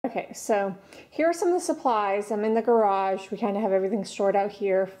Okay, so here are some of the supplies. I'm in the garage. We kind of have everything stored out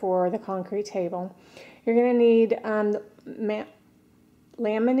here for the concrete table. You're going to need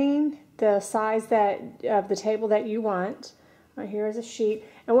laminine, the size of the table that you want. Right here is a sheet.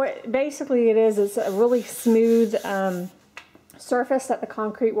 And what basically it is a really smooth surface that the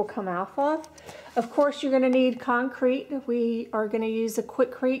concrete will come off of. Of course, you're going to need concrete. We are going to use a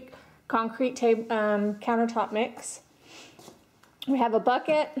Quikrete concrete countertop mix. We have a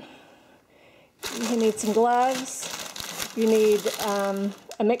bucket. You need some gloves. You need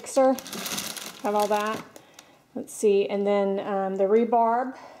a mixer. Have all that. Let's see, and then the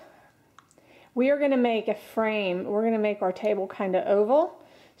rebarb. We are going to make a frame. We're going to make our table kind of oval.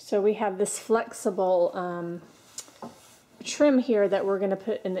 So we have this flexible trim here that we're going to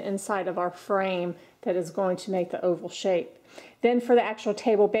put in the inside of our frame that is going to make the oval shape. Then for the actual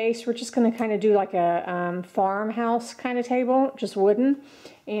table base, we're just going to kind of do like a farmhouse kind of table, just wooden.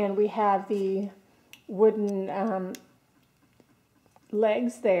 And we have the wooden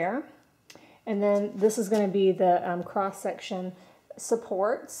legs there. And then this is going to be the cross-section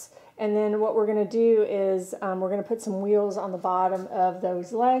supports. And then what we're going to do is we're going to put some wheels on the bottom of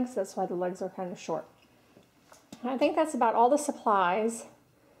those legs. That's why the legs are kind of short. I think that's about all the supplies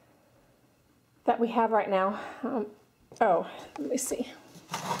that we have right now. Oh, let me see.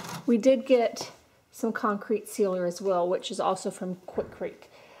 We did get some concrete sealer as well, which is also from Quikrete.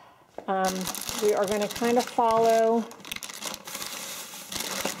 We are going to kind of follow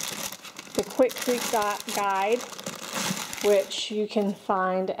the Quikrete guide, which you can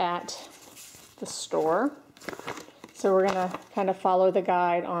find at the store. So we're going to kind of follow the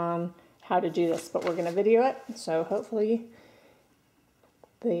guide on how to do this, but we're going to video it, so hopefully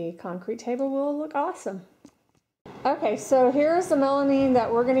the concrete table will look awesome. Okay, so here's the melamine that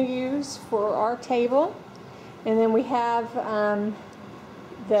we're going to use for our table, and then we have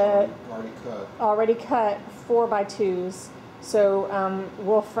the already cut 4x2s, so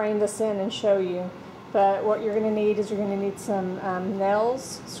we'll frame this in and show you. But what you're going to need is you're going to need some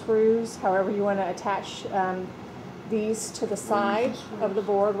nails, screws, however you want to attach these to the side of the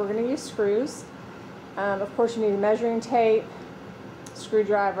board. We're going to use screws. Of course, you need measuring tape,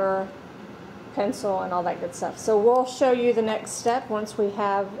 screwdriver, pencil, and all that good stuff. So we'll show you the next step once we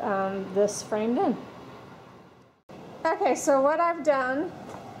have this framed in. Okay, so what I've done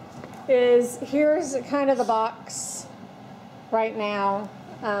is here's kind of the box right now.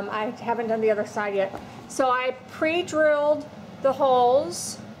 I haven't done the other side yet. So I pre-drilled the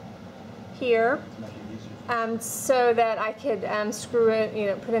holes here so that I could screw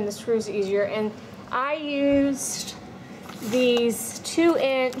it, put in the screws easier. And I used these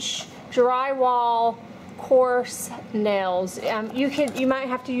 2-inch drywall coarse nails. You might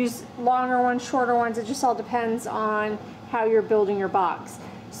have to use longer ones, shorter ones. It just all depends on how you're building your box.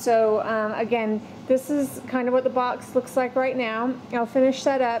 So again, this is kind of what the box looks like right now. I'll finish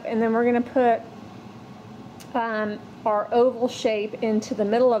that up, and then we're going to put our oval shape into the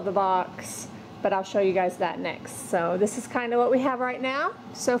middle of the box, but I'll show you guys that next. So this is kind of what we have right now.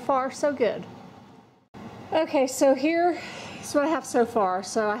 So far, so good. Okay, so here's what I have so far.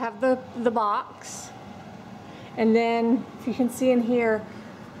 So I have the box, and then if you can see in here,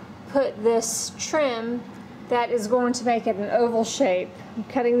 put this trim that is going to make it an oval shape. I'm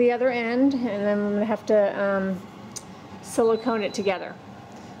cutting the other end, and then I'm going to have to silicone it together.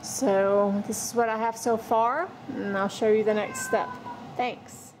 So this is what I have so far, and I'll show you the next step.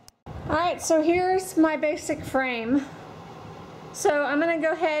 Thanks. Alright, so here's my basic frame. So I'm going to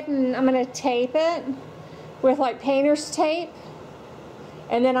go ahead and I'm going to tape it with like painter's tape,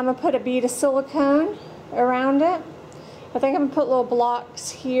 and then I'm going to put a bead of silicone around it. I think I'm going to put little blocks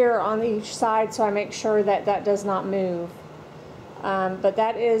here on each side so I make sure that that does not move. But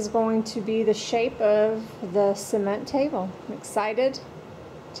that is going to be the shape of the cement table. I'm excited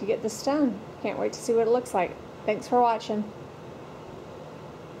to get this done. Can't wait to see what it looks like. Thanks for watching.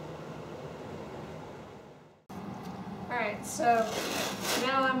 Alright, so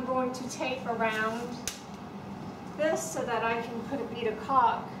now I'm going to tape around this so that I can put a bead of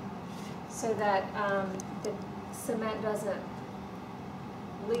caulk so that the cement doesn't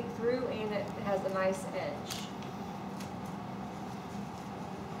leak through and it has a nice edge.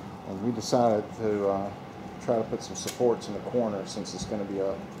 And we decided to try to put some supports in the corner since it's going to be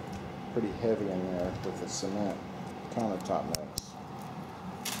pretty heavy in there with the cement countertop mix.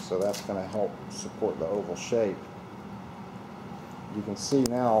 So that's going to help support the oval shape. You can see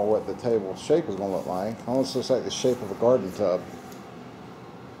now what the table shape is going to look like. Almost looks like the shape of a garden tub.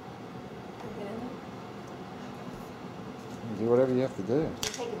 Do whatever you have to do.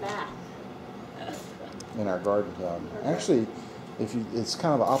 Take a bath. In our garden tub. Actually, it's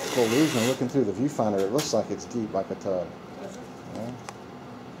kind of an optical illusion looking through the viewfinder. It looks like it's deep, like a tub. Yeah.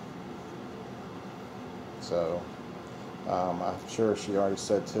 So, I'm sure she already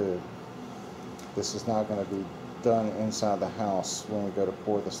said too, this is not going to be done inside the house when we go to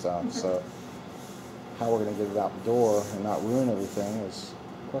pour the stuff. So, how we're going to get it out the door and not ruin everything is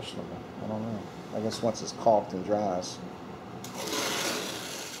questionable. I don't know. I guess once it's caulked and dries.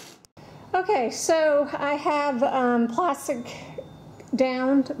 Okay, so I have plastic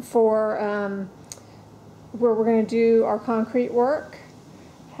down for where we're going to do our concrete work.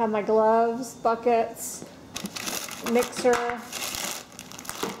 Have my gloves, buckets, mixer.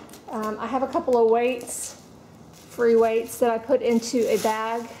 I have a couple of weights, free weights that I put into a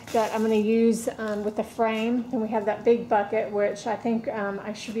bag that I'm going to use with the frame. And we have that big bucket, which I think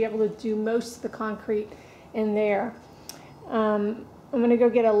I should be able to do most of the concrete in there. I'm going to go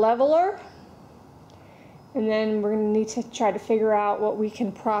get a leveler, and then we're going to need to try to figure out what we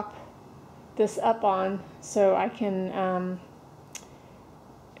can prop this up on so I can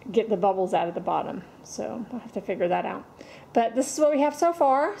get the bubbles out of the bottom. So I'll have to figure that out. But this is what we have so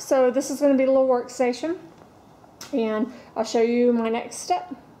far. So this is going to be a little workstation, and I'll show you my next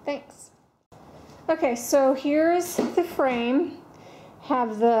step. Thanks. Okay, so here's the frame.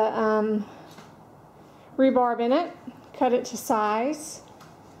 Have the rebarb in it. Cut it to size,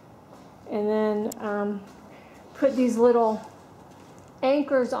 and then put these little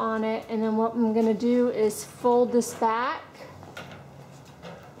anchors on it, and then what I'm going to do is fold this back.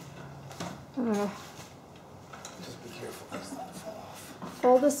 Just be careful, it's not fall off.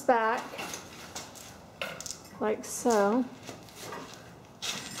 Fold this back like so,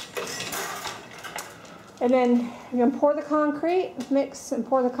 and then you're going to pour the concrete, mix and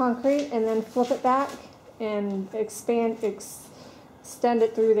pour the concrete, and then flip it back and extend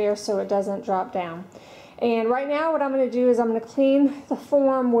it through there so it doesn't drop down. And right now what I'm going to do is I'm going to clean the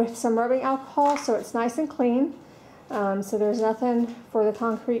form with some rubbing alcohol so it's nice and clean. So there's nothing for the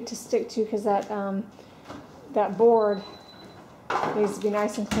concrete to stick to, because that board needs to be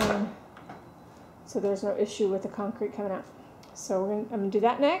nice and clean so there's no issue with the concrete coming out. So I'm going to do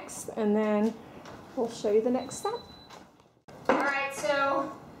that next, and then we'll show you the next step. Alright,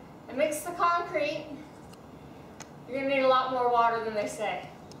 so I mixed the concrete. You're going to need a lot more water than they say.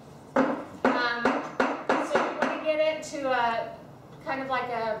 So you want to get it to a kind of like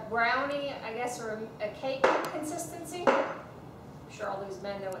a brownie, I guess, or a cake consistency. I'm sure all those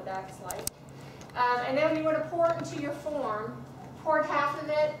men know what that's like. And then when you want to pour it into your form, poured half of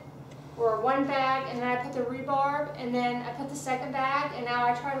it, or one bag, and then I put the rebarb, and then I put the second bag, and now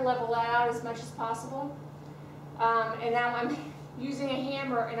I try to level that out as much as possible. And now I'm using a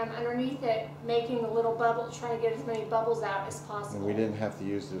hammer, and I'm underneath it making a little bubble, trying to get as many bubbles out as possible. And we didn't have to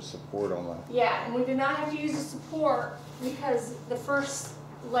use the support on that. Yeah, and we did not have to use the support because the first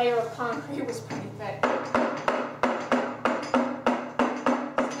layer of concrete was pretty thick. So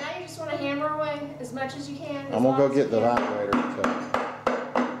now you just want to hammer away as much as you can. I'm gonna go get the vibrator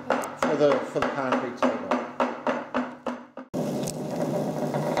for the concrete table.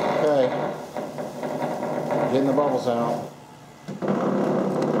 Okay, getting the bubbles out.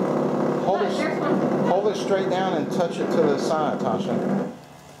 Hold it straight down and touch it to the side, Tasha.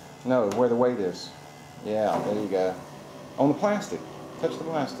 No, where the weight is. Yeah, there you go. On the plastic. Touch the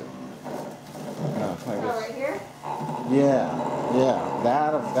plastic. No, like this. Right here? Yeah.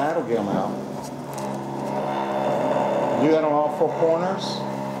 That'll get them out. Do that on all four corners.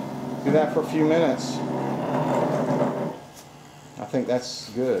 Do that for a few minutes. I think that's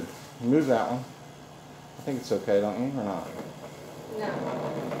good. Move that one. I think it's okay, don't you, or not? No, I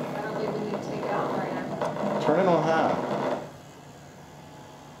don't think we need to take it out right now. Turn it on high.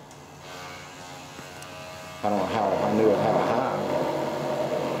 I don't know how I knew it had a high.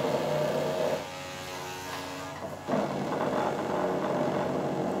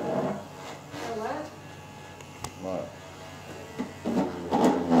 What? What?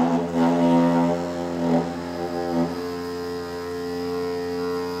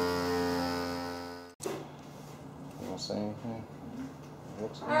 You want to say anything?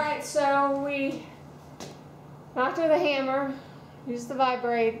 Alright, so we knocked with a hammer, used the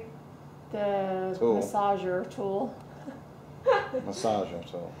vibrate, the Tool. massager tool. Massager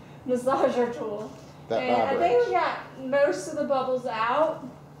tool. Massager tool. That and vibrates. I think we got most of the bubbles out.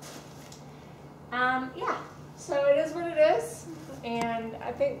 Yeah, so it is what it is. And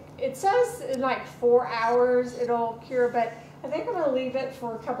I think it says in like 4 hours it'll cure, but I think I'm going to leave it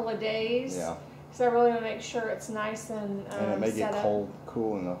for a couple of days. Yeah. Because I really want to make sure it's nice and And it may get set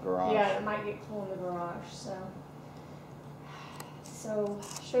cool in the garage. Yeah, it might get cool in the garage. So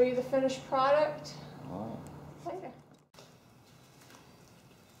show you the finished product Wow. later.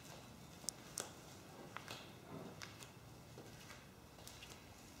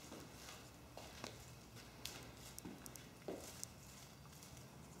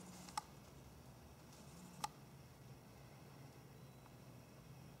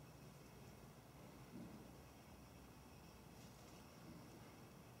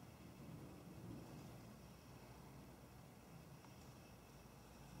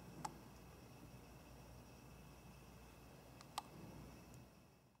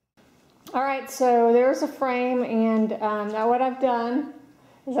 All right, so there's a frame, and now what I've done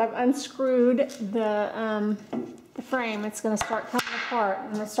is I've unscrewed the frame. It's going to start coming apart.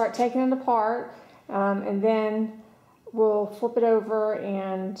 I'm going to start taking it apart, and then we'll flip it over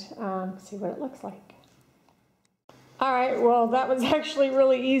and see what it looks like. All right, well, that was actually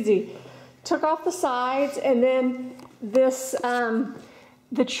really easy. Took off the sides, and then this,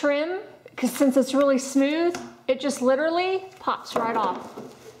 the trim, because since it's really smooth, it just literally pops right off.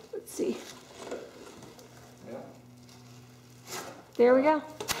 Let's see. Yeah. There we go.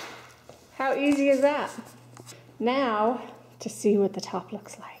 How easy is that? Now, to see what the top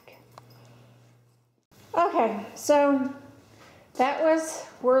looks like. Okay, so that was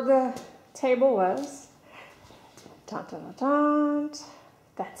where the table was. Dun, dun, dun, dun.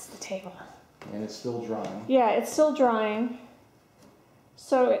 That's the table. And it's still drying. Yeah, it's still drying.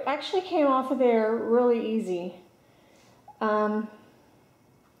 So it actually came off of there really easy.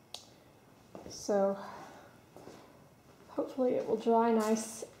 So hopefully it will dry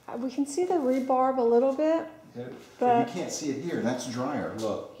nice. We can see the rebarb a little bit. But you can't see it here. That's drier.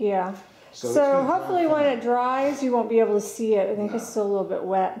 Look. Yeah. So So hopefully when it dries, you won't be able to see it. I think it's still a little bit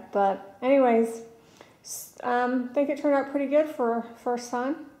wet. But anyways, I think it turned out pretty good for first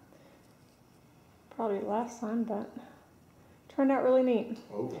time. Probably last time, but turned out really neat.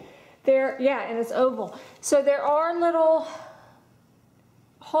 Oval. Yeah, and it's oval. So there are little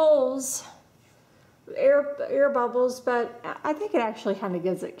holes, air bubbles, but I think it actually kind of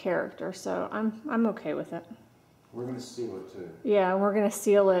gives it character. So I'm okay with it. We're going to seal it too. Yeah, we're going to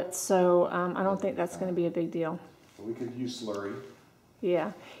seal it, so I don't think that's going to be a big deal. We could use slurry.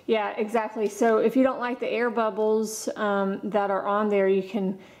 Yeah, exactly. So if you don't like the air bubbles that are on there, you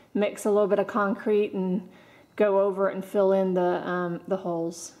can mix a little bit of concrete and go over it and fill in the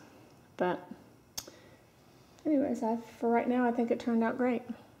holes. But anyways, for right now, I think it turned out great.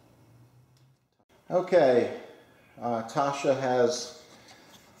 Okay, Tasha has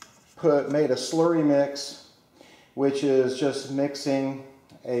made a slurry mix, which is just mixing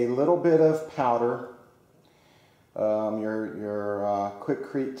a little bit of powder, your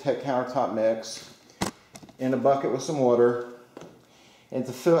Quikrete countertop mix, in a bucket with some water, and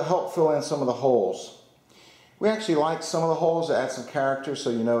to help fill in some of the holes. We actually like some of the holes to add some character,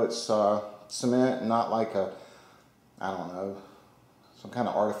 so you know it's cement and not like a, I don't know, some kind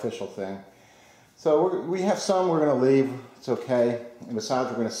of artificial thing. So we have some we're going to leave, it's okay. And besides,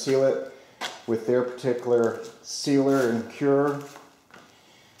 we're going to seal it with their particular sealer and cure.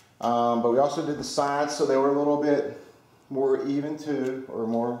 But we also did the sides so they were a little bit more even too, or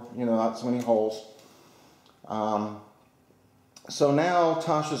more, you know, not so many holes. So now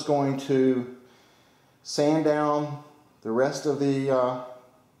Tasha's going to sand down the rest of the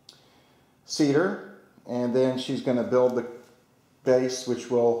cedar, and then she's going to build the base,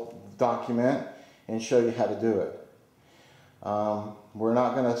 which we'll document and show you how to do it. We're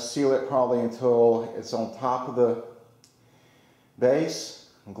not going to seal it probably until it's on top of the base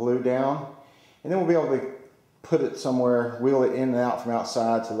and glued down, and then we'll be able to put it somewhere, wheel it in and out from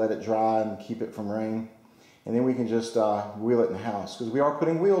outside to let it dry and keep it from rain, and then we can just wheel it in the house, because we are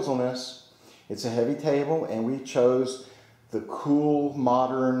putting wheels on this. It's a heavy table, and we chose the cool,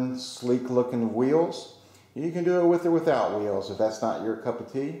 modern, sleek looking wheels. You can do it with or without wheels if that's not your cup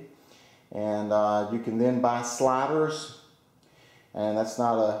of tea. And you can then buy sliders, and that's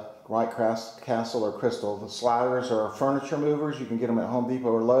not a White Castle or Crystal. The sliders are furniture movers. You can get them at Home Depot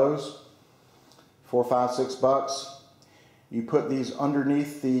or Lowe's, $4, $5, $6. You put these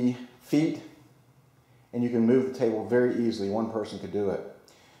underneath the feet, and you can move the table very easily. One person could do it.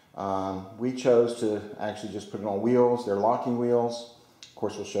 We chose to actually just put it on wheels. They're locking wheels. Of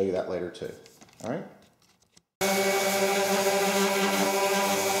course, we'll show you that later too. All right.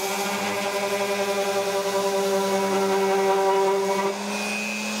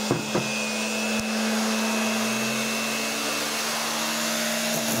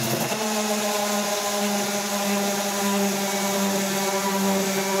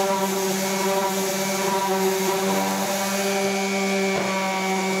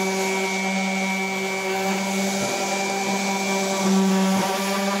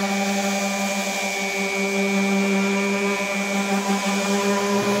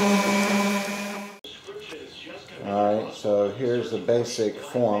 Alright, so here's the basic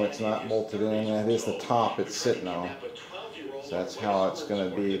form. It's not bolted in. That is the top it's sitting on. So that's how it's going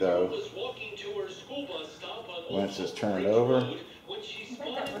to be though once it's turned over. I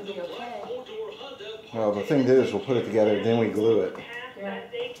think that would be okay. Well, the thing to do is we'll put it together, then we glue it.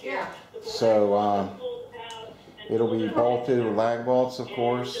 Yeah. So it'll be bolted with lag bolts, of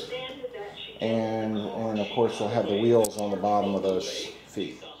course, and of course you'll have the wheels on the bottom of those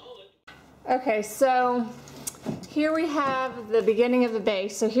feet. Okay, so here we have the beginning of the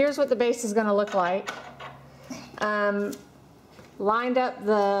base. So here's what the base is going to look like. Lined up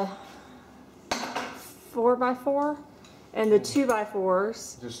the 4x4 and the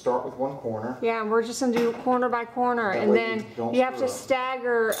 2x4s. Just start with one corner. Yeah, and we're just going to do corner by corner, and then you have to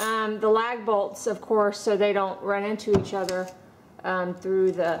stagger the lag bolts, of course, so they don't run into each other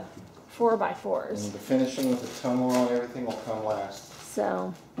through the 4x4s. And the finishing with the tung oil and everything will come last.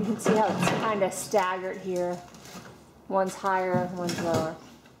 So you can see how it's kind of staggered here. One's higher, one's lower.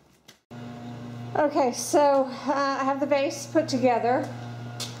 Okay, so I have the base put together,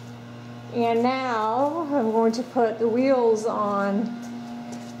 and now I'm going to put the wheels on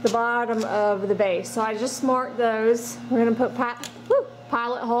the bottom of the base. So I just marked those. We're going to put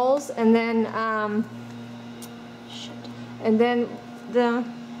pilot holes, and then the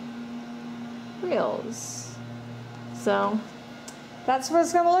wheels. So that's what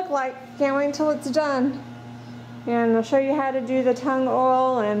it's going to look like. Can't wait until it's done. And I'll show you how to do the tung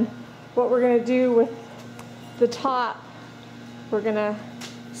oil and what we're going to do with the top. We're going to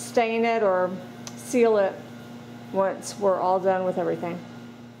stain it or seal it once we're all done with everything.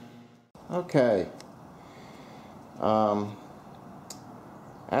 Okay.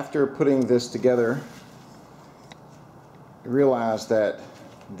 After putting this together, I realized that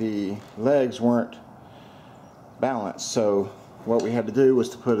the legs weren't balanced, so what we had to do was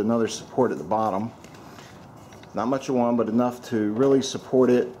to put another support at the bottom. Not much of one, but enough to really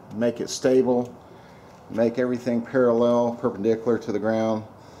support it, make it stable, make everything parallel, perpendicular to the ground.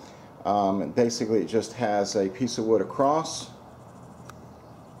 And basically it just has a piece of wood across,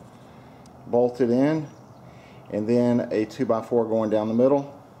 bolted in, and then a 2x4 going down the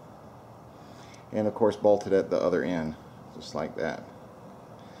middle, and of course bolted at the other end, just like that.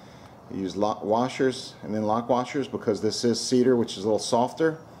 I use lock washers and then lock washers because this is cedar, which is a little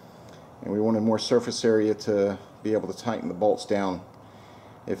softer, and we wanted more surface area to be able to tighten the bolts down.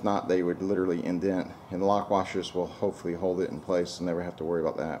 If not, they would literally indent, and the lock washers will hopefully hold it in place and never have to worry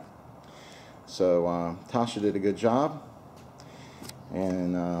about that. So Tasha did a good job,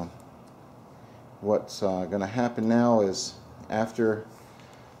 and what's going to happen now is, after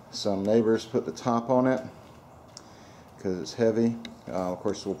some neighbors put the top on it because it's heavy, of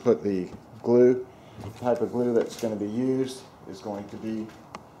course we'll put the glue. The type of glue that's going to be used is going to be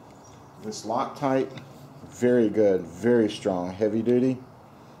this Loctite. Very good, very strong, heavy duty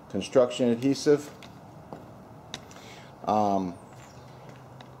construction adhesive.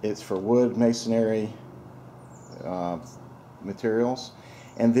 It's for wood masonry materials.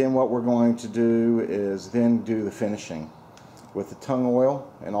 And then what we're going to do is then do the finishing with the tung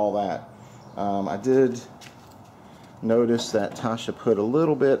oil and all that. I did notice that Tasha put a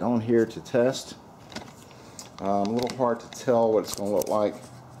little bit on here to test. A little hard to tell what it's going to look like,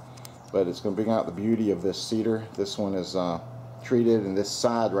 but it's going to bring out the beauty of this cedar. This one is treated, and this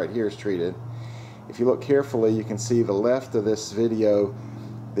side right here is treated. If you look carefully, you can see the left of this video,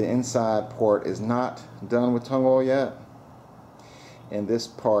 the inside part is not done with tung oil yet, and this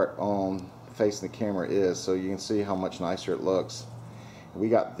part on facing the camera is, so you can see how much nicer it looks. We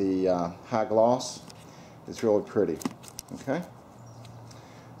got the high gloss. It's really pretty. Okay,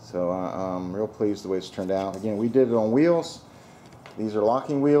 so I'm real pleased the way it's turned out. Again, we did it on wheels. These are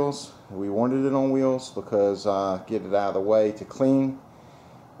locking wheels. We wanted it on wheels because get it out of the way to clean,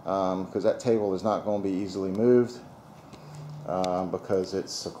 because that table is not going to be easily moved, because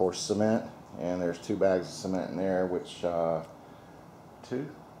it's of course cement, and there's 2 bags of cement in there, which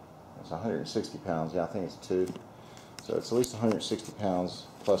it's 160 pounds. Yeah, I think it's 2. So it's at least 160 pounds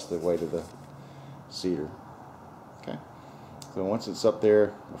plus the weight of the cedar. Okay. So once it's up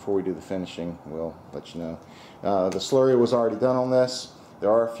there, before we do the finishing, we'll let you know. The slurry was already done on this. There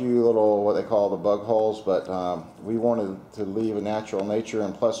are a few little, what they call the bug holes, but we wanted to leave a natural nature,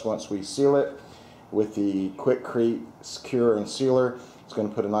 and plus once we seal it with the Quickcrete Cure and Sealer, it's going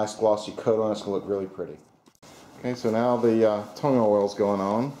to put a nice glossy coat on it. It's going to look really pretty. Okay, so now the tung oil is going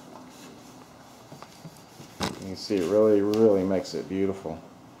on. You can see it really makes it beautiful.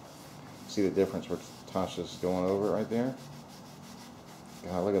 See the difference where Tasha's going over it right there?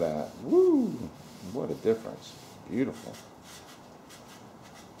 God, look at that. Woo! What a difference. Beautiful.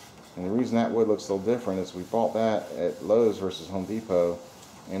 And the reason that wood looks a little different is we bought that at Lowe's versus Home Depot,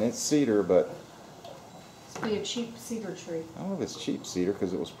 and it's cedar, but It's be a cheap cedar tree. I don't know if it's cheap cedar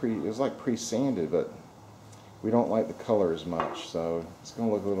because it was like pre-sanded, but we don't like the color as much, so it's going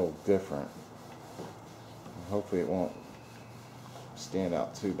to look a little different. Hopefully it won't stand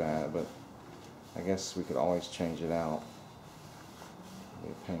out too bad, but I guess we could always change it out. Be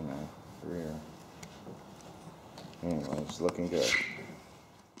a pain in the rear. Anyway, it's looking good.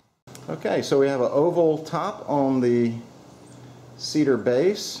 Okay, so we have an oval top on the cedar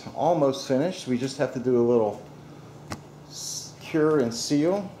base, almost finished. We just have to do a little cure and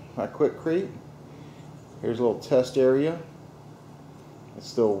seal by Quickcrete. Here's a little test area. It's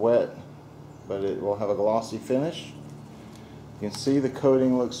still wet, but it will have a glossy finish. You can see the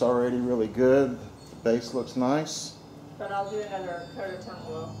coating looks already really good. The base looks nice. But I'll do another coat of tung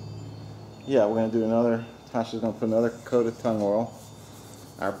oil. Yeah, we're going to do another, Tasha's going to put another coat of tung oil.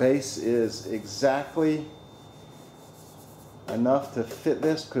 Our base is exactly enough to fit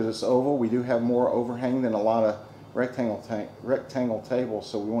this because it's oval. We do have more overhang than a lot of rectangle tables,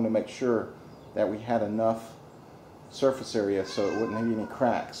 so we want to make sure that we had enough surface area so it wouldn't have any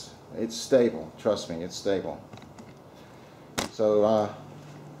cracks. It's stable, trust me, it's stable. So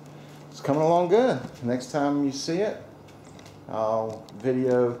it's coming along good. Next time you see it, I'll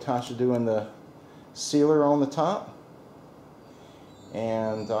video Tasha doing the sealer on the top,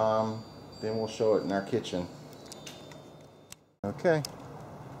 and then we'll show it in our kitchen. Okay.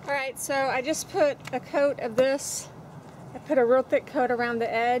 Alright, so I just put a coat of this. I put a real thick coat around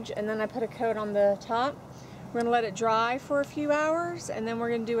the edge, and then I put a coat on the top. We're going to let it dry for a few hours, and then we're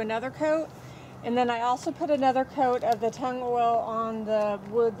going to do another coat. And then I also put another coat of the tung oil on the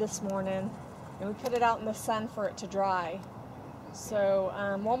wood this morning, and we put it out in the sun for it to dry. So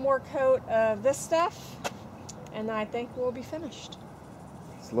one more coat of this stuff, and then I think we'll be finished.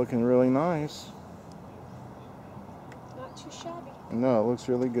 It's looking really nice. Not too shabby. No, it looks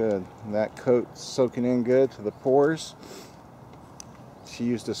really good. That coat's soaking in good to the pores. She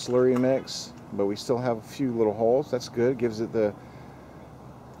used a slurry mix, but we still have a few little holes. That's good. Gives it the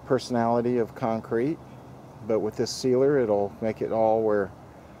personality of concrete. But with this sealer, it'll make it all where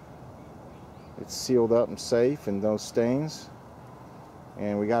it's sealed up and safe and no stains.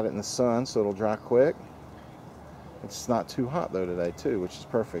 And we got it in the sun, so it'll dry quick. It's not too hot though today too, which is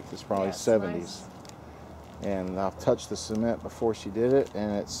perfect. It's probably 70s. Nice. And I've touched the cement before she did it,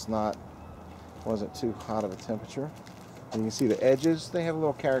 and wasn't too hot of a temperature. And you can see the edges, they have a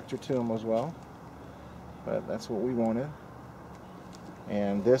little character to them as well. But that's what we wanted.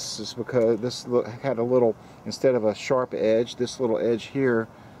 And this is because this had a little, instead of a sharp edge, this little edge here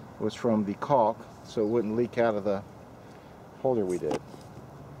was from the caulk, so it wouldn't leak out of the holder we did.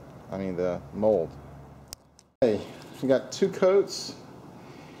 I mean the mold. Okay, we got 2 coats.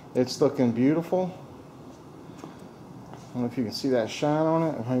 It's looking beautiful. I don't know if you can see that shine on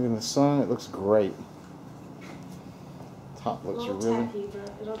it. Maybe in the sun, it looks great. Top looks really tacky,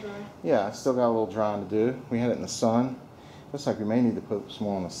 but it'll dry. Yeah, I still got a little drying to do. We had it in the sun. Looks like we may need to put some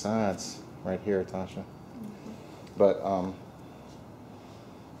more on the sides right here, Tasha. Mm-hmm. But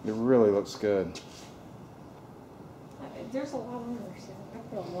it really looks good. There's a lot on there, so I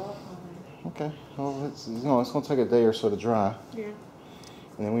put a lot on there. Okay. Well, it's going to take a day or so to dry. Yeah.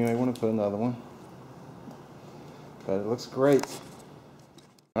 And then we may want to put another one. But it looks great.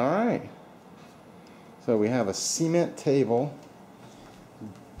 All right. So we have a cement table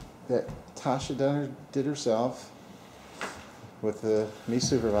that Tasha did herself with me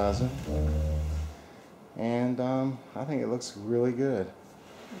supervising. And I think it looks really good.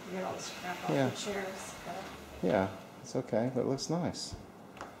 You get all the scrap off the chairs. Yeah, it's okay, but it looks nice.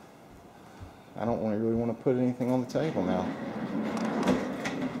 I don't really want to put anything on the table now.